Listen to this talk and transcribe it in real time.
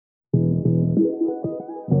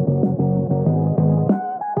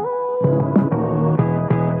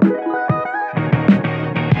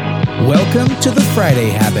Welcome to The Friday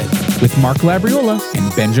Habit with Mark Labriola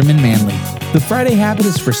and Benjamin Manley. The Friday Habit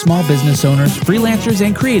is for small business owners, freelancers,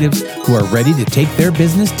 and creatives who are ready to take their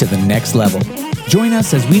business to the next level. Join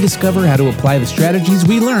us as we discover how to apply the strategies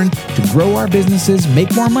we learned to grow our businesses,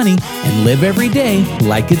 make more money, and live every day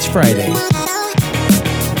like it's Friday.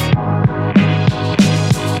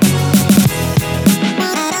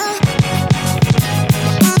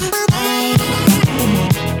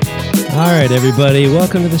 All right, everybody,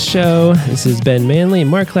 welcome to the show. This is Ben Manley.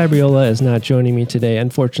 Mark Labriola is not joining me today.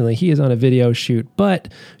 Unfortunately, he is on a video shoot, but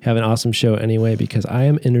we have an awesome show anyway because I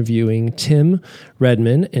am interviewing Tim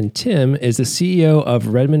Redmond, and Tim is the CEO of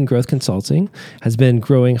Redmond Growth Consulting, has been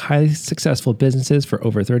growing highly successful businesses for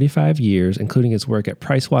over 35 years, including his work at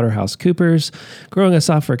PricewaterhouseCoopers, growing a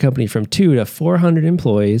software company from 2 to 400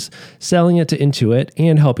 employees, selling it to Intuit,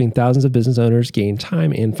 and helping thousands of business owners gain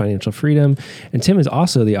time and financial freedom. And Tim is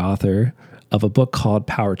also the author of a book called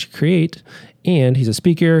Power to Create, and he's a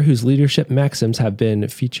speaker whose leadership maxims have been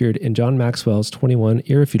featured in John Maxwell's 21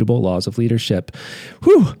 Irrefutable Laws of Leadership.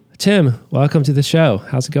 Whew! Tim, welcome to the show.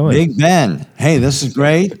 How's it going? Big Ben. Hey, this is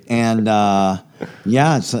great. And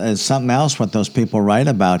yeah, it's something else what those people write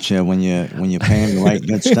about you when you pay them to write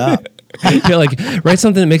good stuff. You're like, write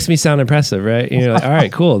something that makes me sound impressive, right? And you're like, all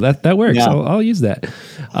right, cool. That works. Yeah. I'll use that.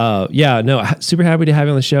 Super happy to have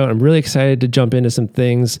you on the show. I'm really excited to jump into some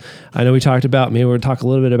things. I know we talked about, maybe we'll talk a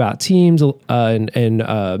little bit about teams and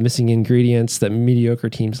missing ingredients that mediocre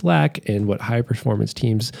teams lack and what high performance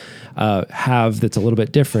teams have that's a little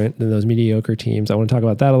bit different than those mediocre teams. I want to talk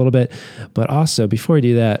about that a little bit. But also, before we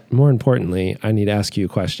do that, more importantly, I need to ask you a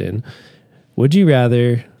question. Would you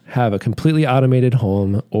rather have a completely automated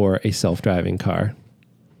home or a self-driving car?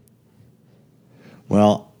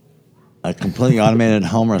 Well, a completely automated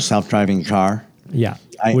home or a self-driving car? Yeah.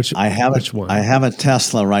 Which one? I have a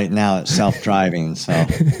Tesla right now. It's self-driving. So,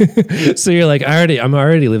 so you're like, I'm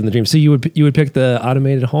already living the dream. So you would pick the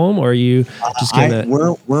automated home, or are you just gonna?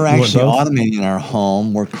 We're actually automating our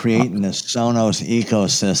home. We're creating this Sonos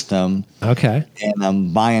ecosystem. Okay. And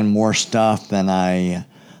I'm buying more stuff than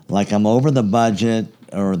I'm over the budget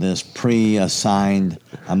or this pre-assigned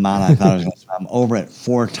amount I thought I was going to spend. I'm over it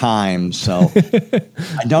 4 times. So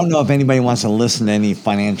I don't know if anybody wants to listen to any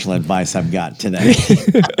financial advice I've got today.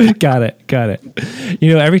 Got it.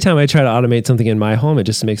 You know, every time I try to automate something in my home, it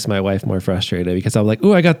just makes my wife more frustrated because I'm like,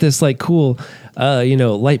 oh, I got this like cool,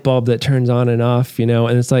 light bulb that turns on and off, and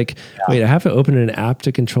it's like, wait, I have to open an app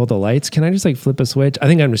to control the lights. Can I just like flip a switch? I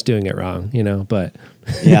think I'm just doing it wrong, but.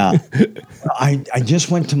 Yeah. I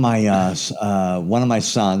just went to my, one of my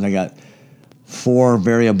sons. I got 4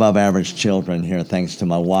 very above average children here, thanks to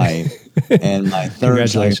my wife. And my third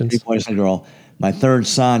son, 3 boys and a girl. My third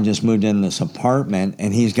son just moved in this apartment,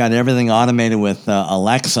 and he's got everything automated with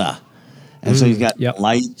Alexa. And so he's got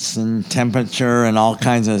lights and temperature and all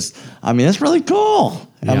kinds of. I mean, it's really cool.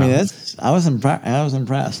 Yeah. I mean, I was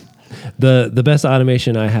impressed. The best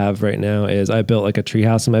automation I have right now is I built like a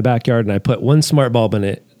treehouse in my backyard, and I put one smart bulb in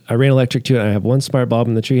it. I ran electric to it, and I have one smart bulb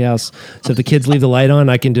in the treehouse. So if the kids leave the light on,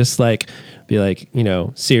 I can just be like,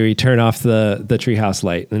 Siri, turn off the treehouse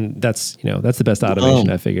light, and that's the best automation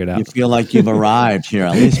I figured out. You feel like you've arrived here,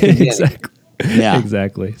 at least. Exactly. Yeah,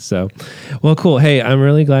 exactly. So, well, cool. Hey, I'm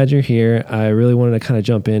really glad you're here. I really wanted to kind of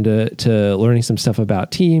jump into learning some stuff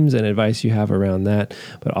about teams and advice you have around that.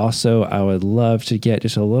 But also, I would love to get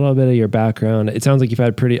just a little bit of your background. It sounds like you've had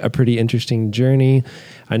a pretty interesting journey.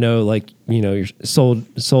 I know, you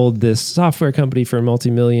sold this software company for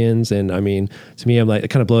multi-millions, and I mean, to me, I'm like, it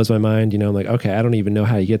kind of blows my mind. I'm like, okay, I don't even know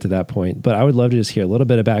how you get to that point. But I would love to just hear a little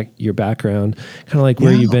bit about your background, kind of like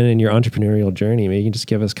where you've been in your entrepreneurial journey. Maybe you can just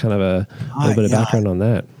give us kind of a little bit of background on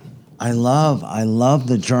that. I love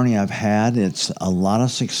the journey I've had. It's a lot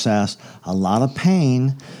of success, a lot of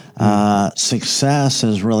pain. Success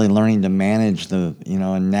is really learning to manage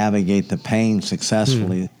and navigate the pain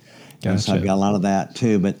successfully. Gotcha. So I've got a lot of that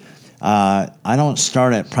too. But I don't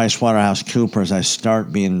start at PricewaterhouseCoopers. I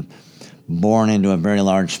start being born into a very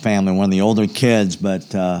large family, one of the older kids,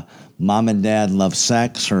 but mom and dad love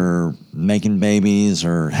sex or making babies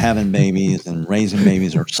or having babies and raising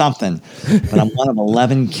babies or something. But I'm one of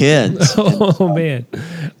 11 kids. Man.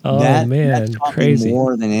 That taught Crazy. me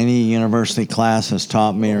more than any university class has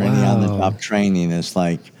taught me or any on-the-job training. It's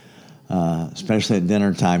like, especially at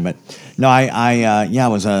dinner time. But no, I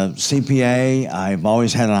was a CPA. I've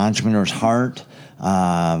always had an entrepreneur's heart.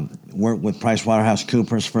 Worked with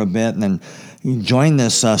PricewaterhouseCoopers for a bit, and then joined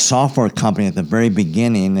this software company at the very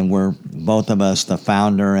beginning. And we're both of us, the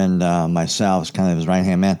founder and myself, is kind of his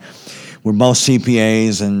right-hand man. we're both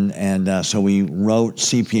CPAs, and so we wrote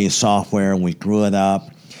CPA software and we grew it up.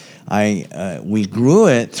 We grew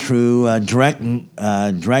it through direct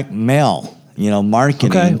mail,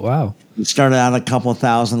 marketing. Okay, wow. We started out a couple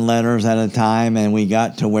thousand letters at a time, and we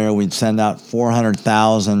got to where we'd send out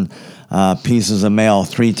 400,000 pieces of mail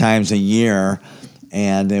 3 times a year,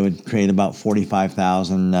 and they would create about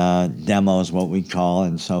 45,000 demos, what we call.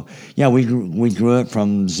 And so, yeah, we grew it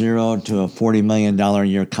from zero to a $40 million a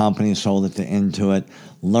year company, sold it to Intuit,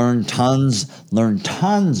 learned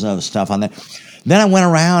tons of stuff on that. Then I went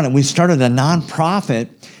around and we started a nonprofit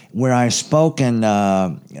where I spoke in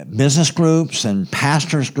business groups and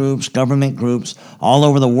pastors groups, government groups all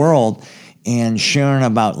over the world, and sharing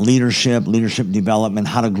about leadership development,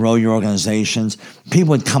 how to grow your organizations. People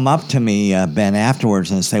would come up to me, Ben, afterwards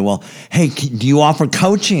and say, well, hey, do you offer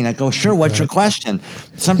coaching? I go, sure, what's your question?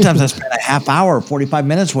 Sometimes I spend a half hour, 45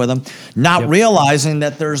 minutes with them, not realizing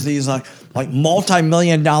that there's these like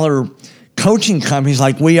multi-million-dollar coaching companies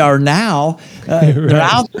like we are now, they're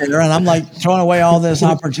out there, and I'm like throwing away all this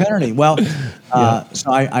opportunity. Well,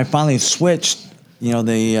 so I finally switched. You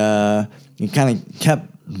kind of kept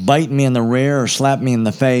biting me in the rear or slapped me in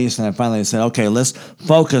the face, and I finally said, okay, let's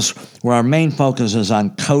focus where our main focus is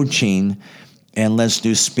on coaching, and let's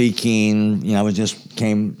do speaking. I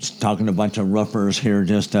came talking to a bunch of roofers here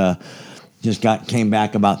came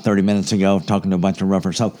back about 30 minutes ago talking to a bunch of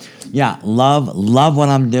roofers. So, yeah, love what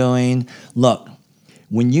I'm doing. Look,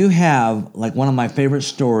 when you have, like, one of my favorite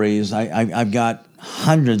stories, I've got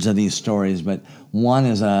hundreds of these stories, but one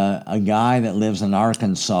is a guy that lives in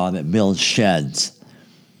Arkansas that builds sheds.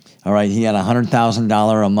 All right, he had a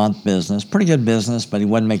 $100,000 a month business, pretty good business, but he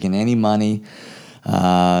wasn't making any money.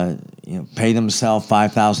 Paid himself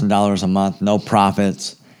 $5,000 a month, no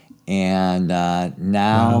profits, and now...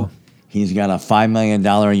 Wow. He's got a $5 million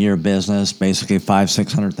a year business, basically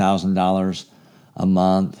 $600,000 a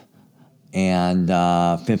month, and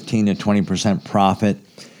 15 to 20% profit.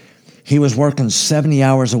 He was working 70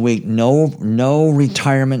 hours a week, no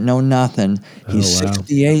retirement, no nothing. He's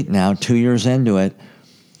 68 now, 2 years into it.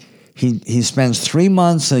 He spends 3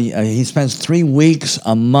 weeks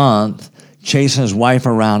a month chasing his wife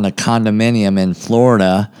around a condominium in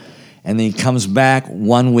Florida, and then he comes back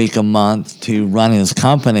 1 week a month to run his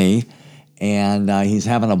company. And he's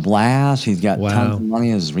having a blast. He's got tons of money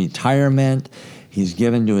in his retirement. He's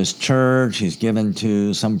given to his church. He's given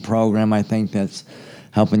to some program, I think, that's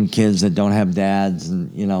helping kids that don't have dads,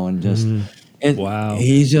 and just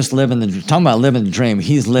he's just living talking about living the dream.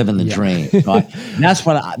 He's living the dream. So that's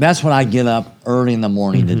what I get up early in the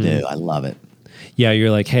morning to do. I love it. Yeah,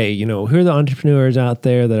 you're like, hey, who are the entrepreneurs out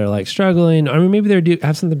there that are like struggling? I mean, maybe they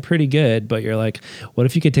have something pretty good, but you're like, what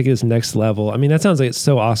if you could take it to this next level? I mean, that sounds like it's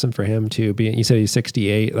so awesome for him too. You said he's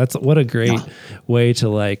 68. That's what a great way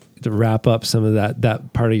to wrap up some of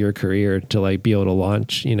that part of your career, to like be able to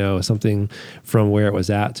launch, something from where it was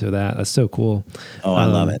at to that. That's so cool. Oh, I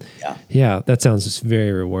love it. Yeah. Yeah, that sounds just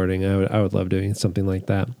very rewarding. I would love doing something like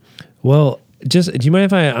that. Well, do you mind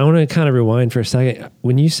if I want to kind of rewind for a second?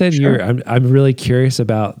 When you said I'm really curious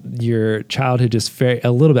about your childhood, just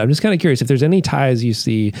a little bit. I'm just kind of curious if there's any ties you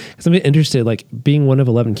see, because I'm interested, like being one of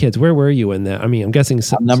 11 kids, where were you in that? I mean, I'm guessing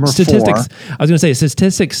number statistics. 4. I was going to say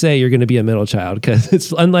statistics say you're going to be a middle child, because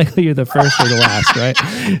it's unlikely you're the first or the last,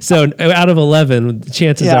 right? So out of 11,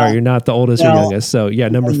 chances are you're not the oldest or youngest. So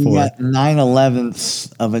number 4. You got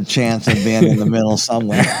 9/11ths of a chance of being in the middle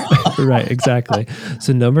somewhere. Right, exactly.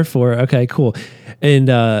 So number 4. Okay, cool. And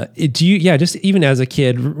do you, just even as a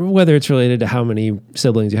kid, whether it's related to how many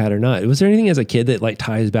siblings you had or not, was there anything as a kid that like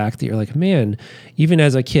ties back that you're like, man, even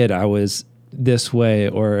as a kid, I was this way,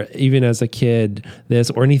 or even as a kid, this,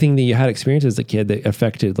 or anything that you had experienced as a kid that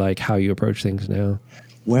affected like how you approach things now?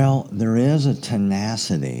 Well, there is a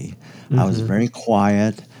tenacity. I was very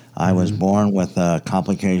quiet. I was born with a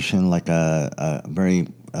complication, like a very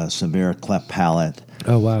severe cleft palate.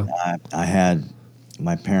 Oh, wow.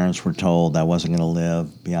 My parents were told I wasn't going to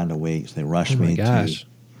live beyond a week. So they rushed me to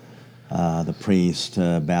the priest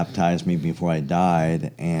to baptize me before I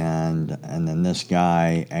died. And then this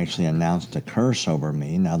guy actually announced a curse over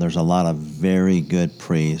me. Now, there's a lot of very good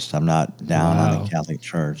priests. I'm not down on the Catholic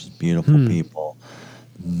Church. Beautiful people,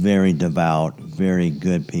 very devout, very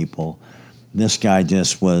good people. This guy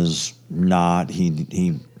just was not.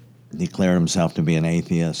 He declared himself to be an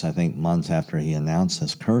atheist, I think months after he announced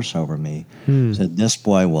this curse over me. Said, this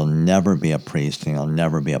boy will never be a priest, and he'll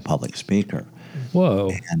never be a public speaker.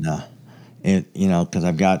 Whoa. And because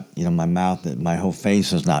I've got, my mouth, my whole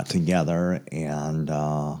face is not together, and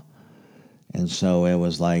And so it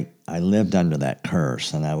was like I lived under that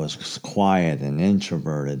curse, and I was quiet and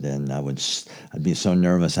introverted, and I'd be so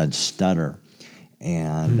nervous I'd stutter,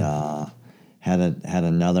 and had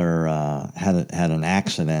an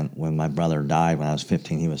accident when my brother died when I was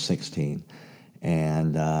 15. He was 16,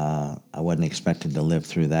 and I wasn't expected to live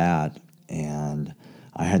through that, and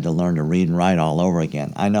I had to learn to read and write all over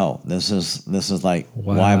again. I know this is like,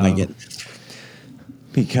 wow. Why am I getting?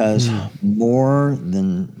 Because more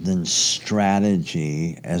than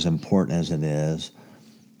strategy, as important as it is,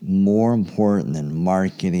 more important than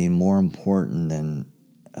marketing, more important than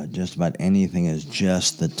just about anything is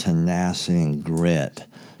just the tenacity and grit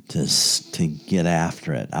to get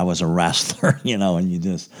after it. I was a wrestler, and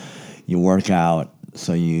you work out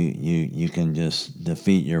so you can just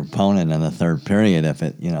defeat your opponent in the third period if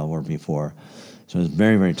it were before. So it's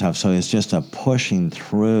very, very tough. So it's just a pushing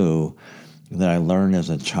through that I learned as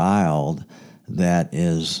a child that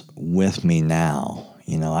is with me now.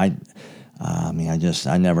 I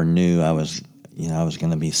never knew I was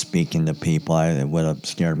going to be speaking to people. It would have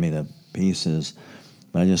scared me to pieces,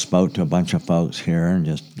 but I just spoke to a bunch of folks here and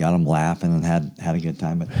just got them laughing and had a good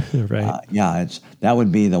time. But right. That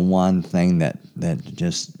would be the one thing that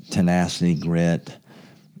just tenacity, grit.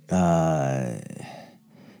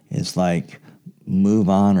 It's like move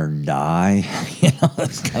on or die.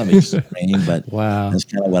 It's kind of extreme, but wow. That's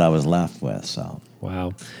kind of what I was left with. So.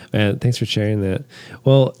 Wow. Thanks for sharing that.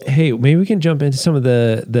 Well, hey, maybe we can jump into some of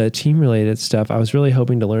the team-related stuff. I was really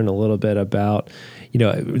hoping to learn a little bit about,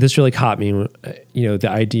 this really caught me, the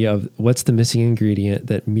idea of what's the missing ingredient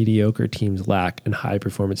that mediocre teams lack and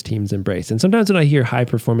high-performance teams embrace. And sometimes when I hear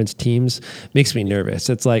high-performance teams, it makes me nervous.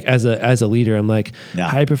 It's like, as a leader, I'm like,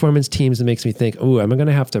 high-performance teams, it makes me think, oh, am I going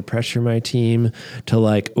to have to pressure my team to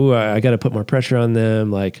I got to put more pressure on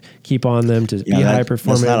them, keep on them to be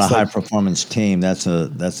high-performance? That's not a high-performance team. That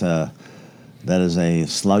is a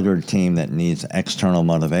sluggard team that needs external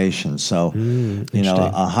motivation. So,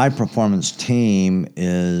 a high performance team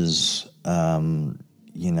is,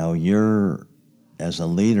 you're as a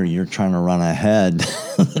leader, you're trying to run ahead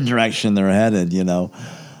the direction they're headed.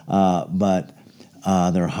 But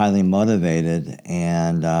they're highly motivated,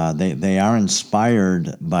 and they are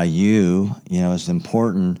inspired by you. It's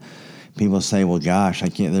important. People say, "Well, gosh, I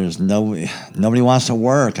can't." There's nobody wants to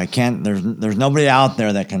work. I can't. There's nobody out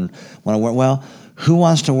there that can want to work. Well, who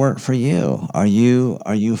wants to work for you? Are you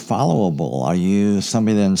followable? Are you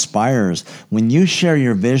somebody that inspires? When you share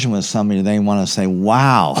your vision with somebody, they want to say,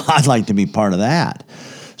 "Wow, I'd like to be part of that."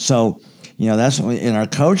 So, that's in our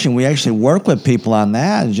coaching. We actually work with people on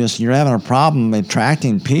that. It's just you're having a problem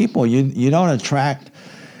attracting people. You don't attract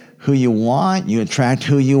who you want. You attract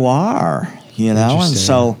who you are. And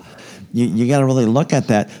so. You got to really look at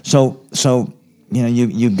that. So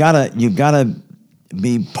you've got to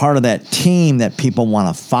be part of that team that people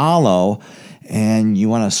want to follow, and you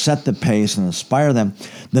want to set the pace and inspire them.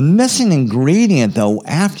 The missing ingredient, though,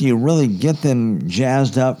 after you really get them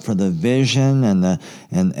jazzed up for the vision and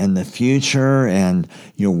the future and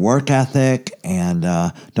your work ethic, and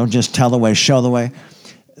don't just tell the way, show the way.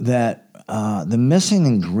 That the missing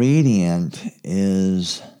ingredient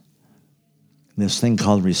is this thing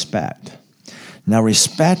called respect. Now,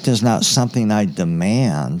 respect is not something I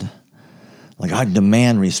demand. Like, I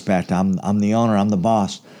demand respect. I'm the owner. I'm the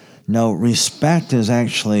boss. No, respect is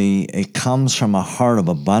actually, it comes from a heart of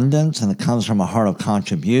abundance, and it comes from a heart of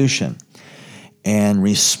contribution. And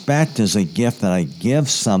respect is a gift that I give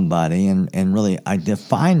somebody, and really I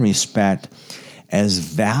define respect as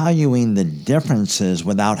valuing the differences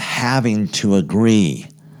without having to agree.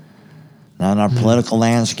 Now, in our political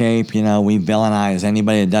landscape, we villainize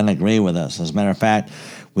anybody that doesn't agree with us. As a matter of fact,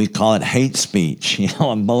 we call it hate speech,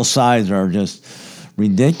 and both sides are just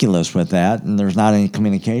ridiculous with that, and there's not any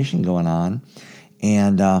communication going on.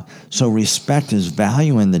 And so respect is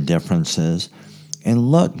valuing the differences. And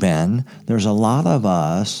look, Ben, there's a lot of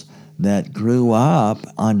us that grew up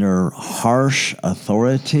under harsh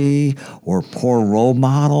authority or poor role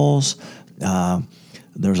models.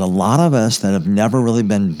 There's a lot of us that have never really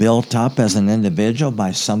been built up as an individual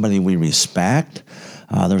by somebody we respect.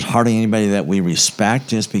 There's hardly anybody that we respect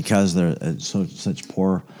just because they're such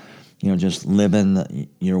poor, just living,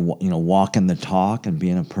 walking the talk and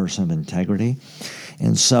being a person of integrity.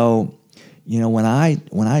 And so, when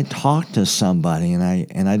I talk to somebody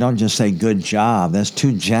and I don't just say good job, that's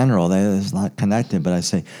too general, that's not connected, but I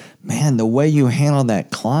say, man, the way you handled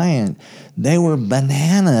that client, they were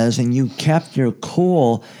bananas and you kept your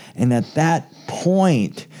cool. And at that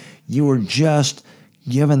point, you were just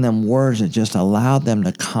giving them words that just allowed them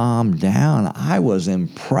to calm down. I was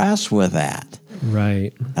impressed with that.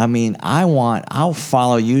 Right. I mean, I'll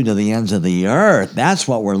follow you to the ends of the earth. That's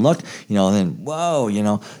what we're looking, then,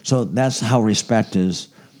 whoa. So that's how respect is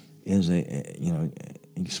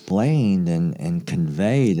explained and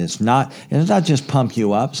conveyed. It's not just pump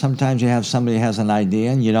you up. Sometimes you have somebody has an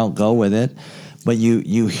idea and you don't go with it, but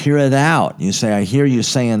you hear it out. You say, I hear you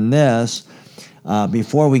saying this.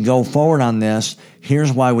 Before we go forward on this,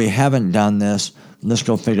 here's why we haven't done this. Let's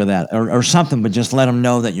go figure that or something, but just let them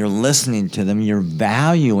know that you're listening to them. You're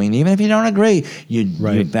valuing, even if you don't agree, you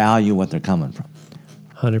value what they're coming from.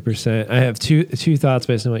 100%. I have two thoughts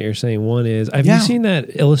based on what you're saying. One is, have you seen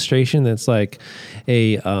that illustration that's like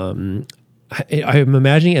I'm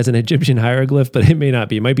imagining it as an Egyptian hieroglyph, but it may not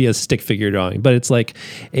be. It might be a stick figure drawing, but it's like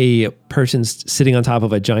a person sitting on top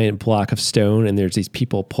of a giant block of stone, and there's these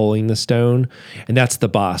people pulling the stone, and that's the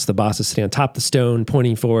boss. The boss is sitting on top of the stone,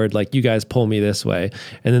 pointing forward, like, you guys pull me this way.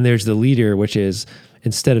 And then there's the leader, which is,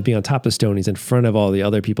 instead of being on top of the stone, he's in front of all the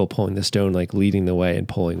other people pulling the stone, like leading the way and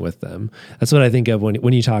pulling with them. That's what I think of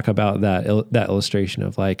when you talk about that illustration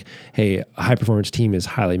of like, hey, a high performance team is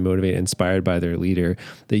highly motivated, inspired by their leader,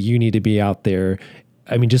 that you need to be out there.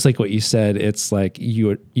 I mean, just like what you said, it's like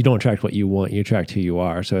you don't attract what you want, you attract who you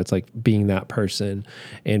are. So it's like being that person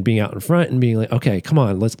and being out in front and being like, okay, come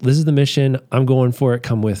on, this is the mission. I'm going for it.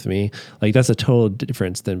 Come with me. Like, that's a total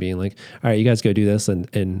difference than being like, all right, you guys go do this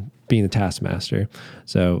and being the taskmaster.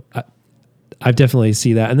 So I definitely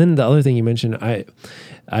see that. And then the other thing you mentioned,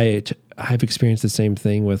 I've experienced the same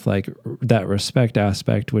thing with like that respect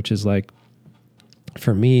aspect, which is like,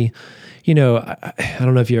 for me, I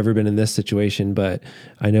don't know if you've ever been in this situation, but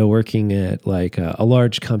I know working at like a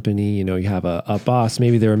large company, you have a boss,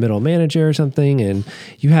 maybe they're a middle manager or something, and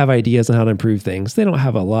you have ideas on how to improve things. They don't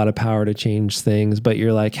have a lot of power to change things, but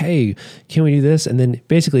you're like, hey, can we do this? And then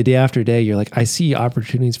basically day after day, you're like, I see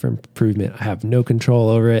opportunities for improvement. I have no control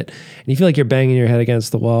over it. And you feel like you're banging your head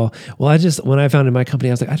against the wall. Well, when I founded my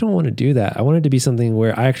company, I was like, I don't want to do that. I want it to be something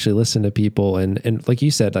where I actually listen to people and like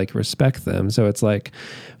you said, like respect them. So it's like,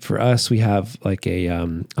 for us, we have like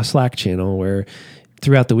a Slack channel where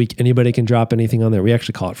throughout the week, anybody can drop anything on there. We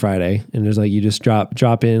actually call it Friday. And there's like, you just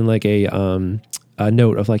drop in like a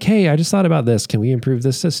note of like, hey, I just thought about this. Can we improve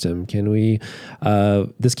this system? Can we,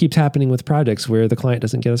 this keeps happening with projects where the client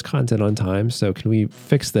doesn't get us content on time. So can we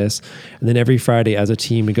fix this? And then every Friday as a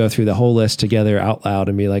team, we go through the whole list together out loud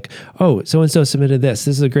and be like, oh, so-and-so submitted this.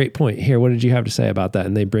 This is a great point. Here, what did you have to say about that?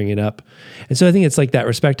 And they bring it up. And so I think it's like that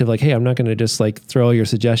respect of like, hey, I'm not going to just like throw all your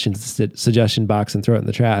suggestion box and throw it in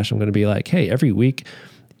the trash. I'm going to be like, hey, every week,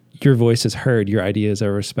 your voice is heard, your ideas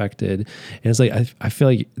are respected. And it's like, I feel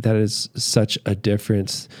like that is such a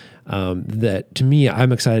difference that to me,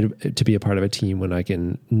 I'm excited to be a part of a team when I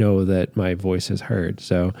can know that my voice is heard.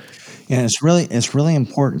 So, yeah, it's really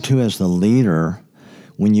important too, as the leader,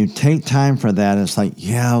 when you take time for that, it's like,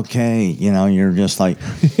 yeah, okay. You're just like,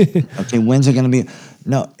 okay, when's it going to be?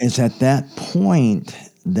 No, it's at that point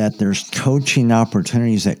that there's coaching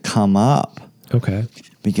opportunities that come up. Okay.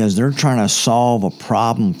 Because they're trying to solve a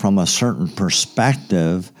problem from a certain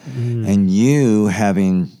perspective, and you,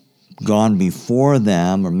 having gone before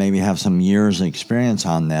them or maybe have some years of experience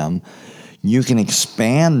on them, you can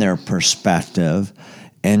expand their perspective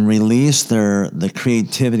and release the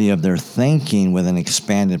creativity of their thinking with an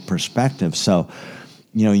expanded perspective. So,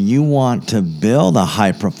 you want to build a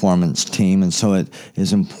high-performance team, and so it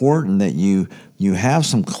is important that you have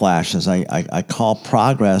some clashes. I call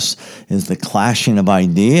progress is the clashing of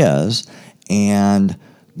ideas, and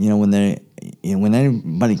when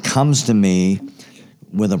anybody comes to me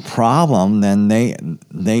with a problem, then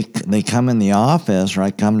they come in the office, or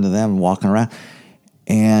I come to them walking around,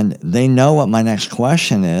 and they know what my next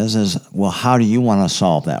question is, well, how do you want to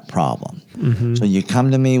solve that problem? Mm-hmm. So you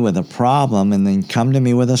come to me with a problem, and then come to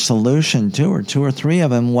me with a solution, two or three of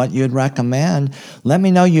them, what you'd recommend. Let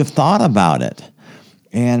me know you've thought about it.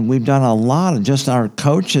 And we've done a lot of just our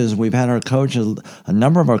coaches. We've had our coaches, a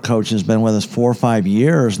number of our coaches been with us 4 or 5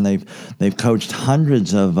 years, and they've coached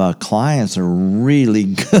hundreds of clients. They're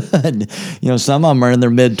really good. Some of them are in their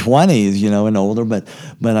mid-20s, and older, but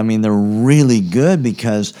I mean, they're really good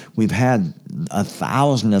because we've had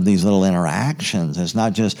 1,000 of these little interactions. It's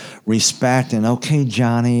not just respect and, okay,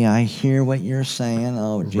 Johnny, I hear what you're saying.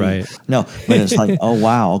 Oh, gee. Right. No, but it's like, oh,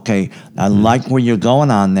 wow, okay, I like where you're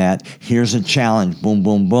going on that. Here's a challenge. Boom,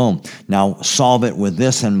 boom, boom. Now solve it with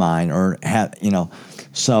this in mind, or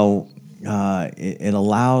So it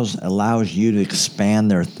allows you to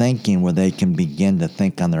expand their thinking where they can begin to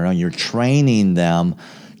think on their own. You're training them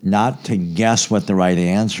not to guess what the right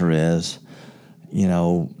answer is,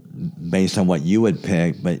 based on what you would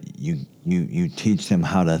pick, but you teach them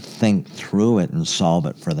how to think through it and solve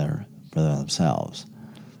it for for themselves.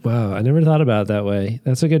 Wow, I never thought about it that way.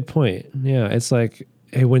 That's a good point. Yeah, it's like,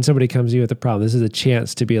 hey, when somebody comes to you with a problem, this is a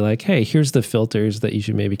chance to be like, hey, here's the filters that you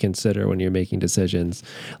should maybe consider when you're making decisions.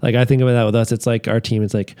 Like, I think about that with us. It's like our team,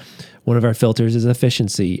 it's like one of our filters is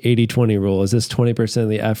efficiency, 80-20 rule. Is this 20% of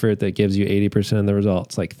the effort that gives you 80% of the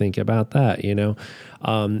results? Like, think about that, you know?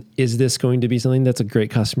 Is this going to be something that's a great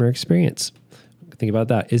customer experience? Think about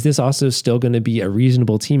that. Is this also still going to be a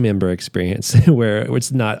reasonable team member experience where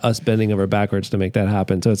it's not us bending over backwards to make that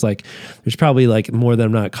happen? So it's like, there's probably like more that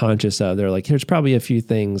I'm not conscious of. They're like, there's probably a few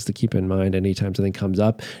things to keep in mind anytime something comes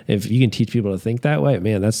up. If you can teach people to think that way,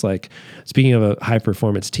 man, that's like, speaking of a high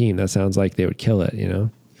performance team, that sounds like they would kill it, you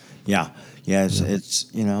know? Yeah.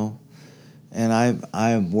 It's, you know, and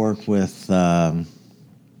I've worked with well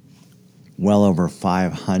over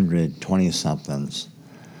 500 20-somethings,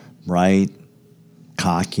 right?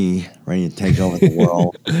 Cocky, ready to take over the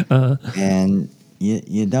world. And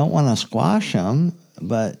you don't want to squash them,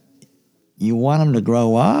 but you want them to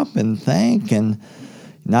grow up and think and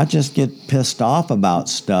not just get pissed off about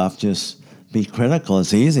stuff, just be critical.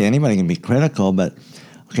 It's easy. Anybody can be critical, but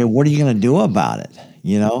okay, what are you going to do about it?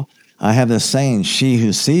 You know, I have this saying, she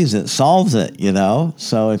who sees it solves it, you know?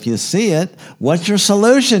 So if you see it, what's your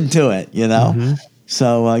solution to it, you know? Mm-hmm.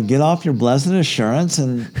 So get off your blessed assurance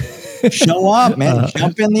and show up, man.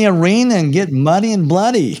 Jump in the arena and get muddy and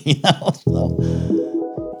bloody, you know?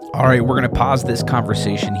 So. All right, we're going to pause this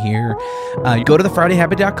conversation here. Go to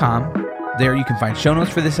thefridayhabit.com. There you can find show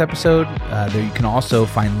notes for this episode. There you can also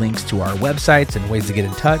find links to our websites and ways to get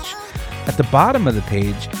in touch. At the bottom of the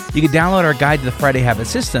page, you can download our guide to the Friday Habit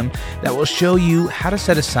System that will show you how to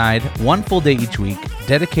set aside one full day each week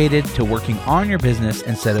dedicated to working on your business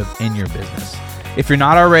instead of in your business. If you're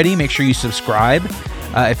not already, make sure you subscribe.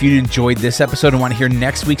 If you enjoyed this episode and want to hear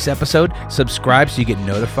next week's episode, subscribe so you get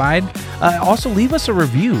notified. Also, leave us a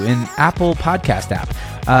review in Apple Podcast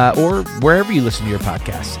app or wherever you listen to your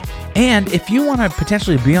podcasts. And if you want to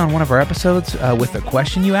potentially be on one of our episodes with a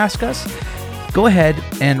question you ask us, go ahead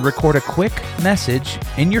and record a quick message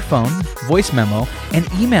in your phone, voice memo, and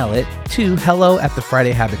email it to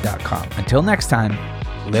hello@thefridayhabit.com. Until next time,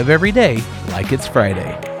 live every day like it's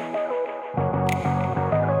Friday.